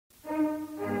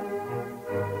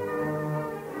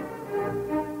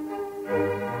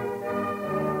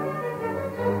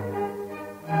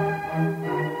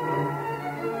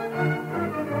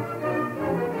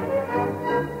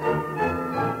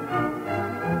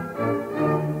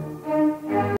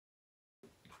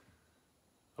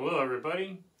Hello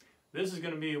everybody, this is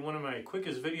going to be one of my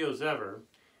quickest videos ever.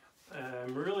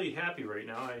 I'm really happy right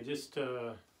now. I just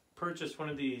purchased one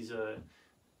of these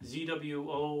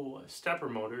ZWO stepper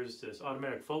motors, this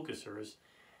automatic focusers,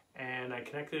 and I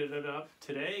connected it up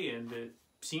today and it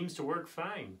seems to work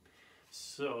fine.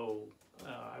 So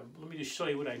let me just show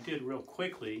you what I did real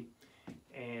quickly,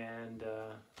 and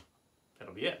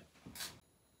that'll be it.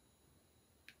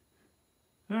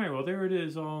 Alright, well there it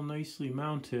is, all nicely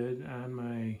mounted on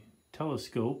my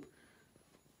telescope.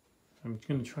 I'm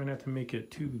going to try not to make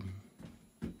it too,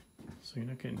 so you're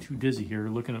not getting too dizzy here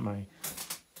looking at my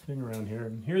thing around here.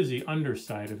 And here's the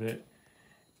underside of it,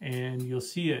 and you'll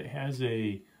see it has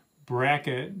a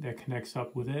bracket that connects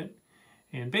up with it.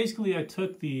 And basically I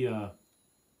took the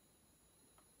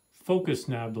focus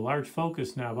knob, the large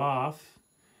focus knob off,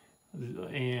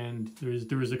 and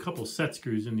there was a couple set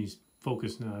screws in these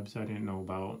focus knobs I didn't know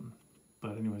about,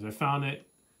 but anyways, I found it.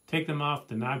 Take them off,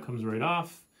 the knob comes right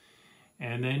off,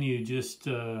 and then you just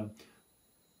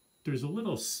there's a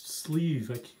little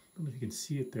sleeve, I don't know if you can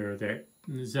see it there, that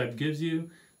ZWO gives you.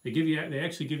 They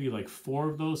actually give you like 4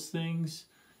 of those things,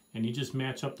 and you just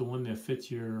match up the one that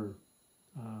fits your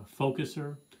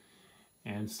focuser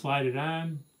and slide it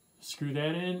on, screw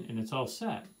that in, and it's all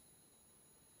set.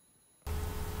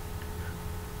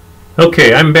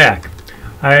 Okay, I'm back.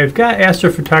 I've got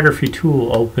astrophotography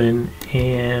tool open,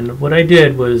 and what I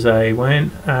did was I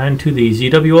went onto the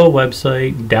ZWO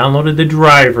website, downloaded the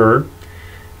driver.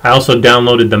 I also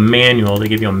downloaded the manual. They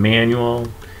give you a manual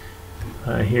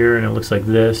here, and it looks like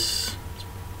this. It's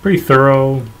pretty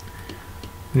thorough.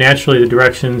 Naturally, the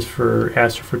directions for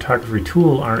astrophotography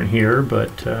tool aren't here,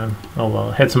 but oh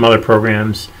well. I had some other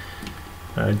programs,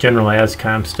 general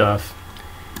ASCOM stuff.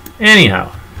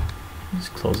 Anyhow,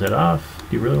 just close that off.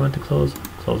 Do you really want to close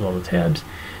all the tabs?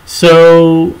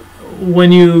 So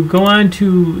when you go on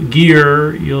to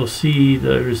gear, you'll see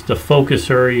there's the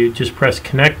focuser. You just press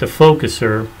connect the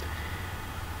focuser,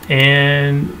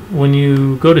 and when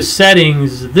you go to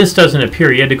settings, this doesn't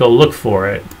appear. You had to go look for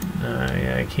it.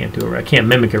 Yeah, I can't do it. I can't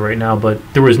mimic it right now, but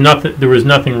there was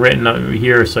nothing written over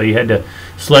here, so you had to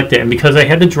select it. And because I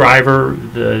had the driver,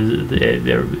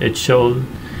 it showed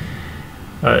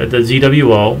the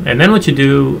ZWO, and then what you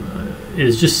do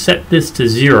is just set this to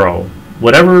 0.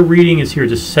 Whatever reading is here,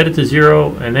 just set it to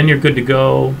 0, and then you're good to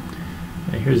go.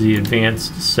 And here's the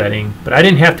advanced setting, but I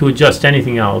didn't have to adjust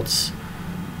anything else.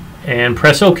 And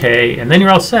press OK, and then you're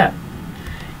all set.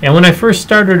 And when I first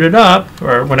started it up,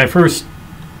 or when I first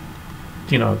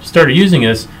started using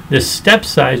this step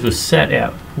size was set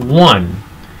at 1,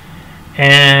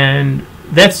 and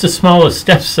that's the smallest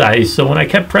step size. So when I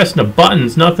kept pressing the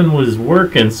buttons, nothing was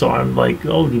working. So I'm like,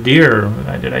 oh dear,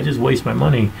 did I just waste my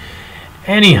money?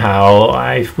 Anyhow,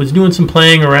 I was doing some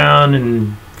playing around,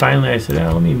 and finally I said,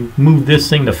 oh, let me move this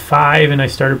thing to 5, and I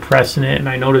started pressing it, and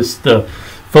I noticed the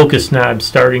focus knob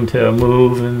starting to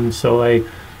move, and so I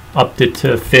upped it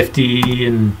to 50.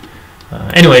 And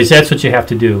anyways, that's what you have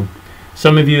to do.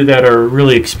 Some of you that are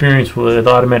really experienced with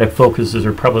automatic focuses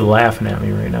are probably laughing at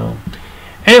me right now.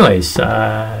 Anyways,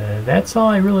 that's all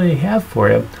I really have for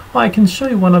you. Well, I can show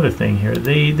you one other thing here.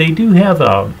 They do have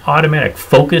an automatic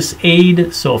focus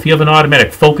aid, so if you have an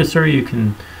automatic focuser, you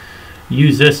can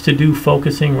use this to do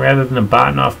focusing rather than a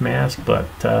Botanoff mask, but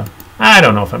I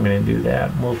don't know if I'm going to do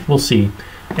that. We'll see.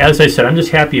 As I said, I'm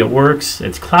just happy it works.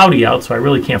 It's cloudy out, so I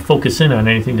really can't focus in on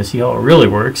anything to see how it really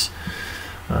works,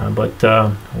 but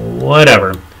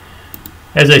whatever.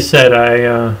 As I said,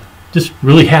 I just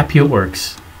really happy it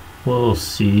works. We'll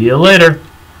see you later.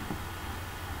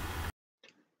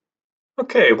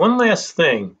 Okay, one last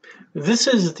thing. This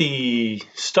is the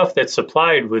stuff that's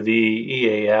supplied with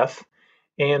the EAF,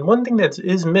 and one thing that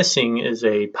is missing is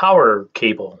a power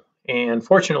cable. And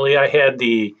fortunately, I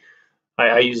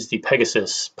used the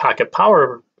Pegasus Pocket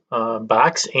Power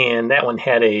box, and that one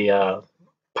had a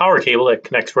power cable that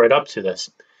connects right up to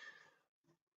this.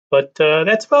 But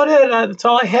that's about it. That's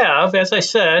all I have. As I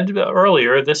said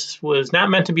earlier, this was not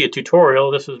meant to be a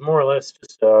tutorial. This was more or less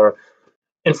just an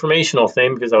informational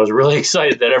thing because I was really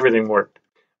excited that everything worked.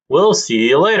 We'll see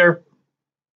you later.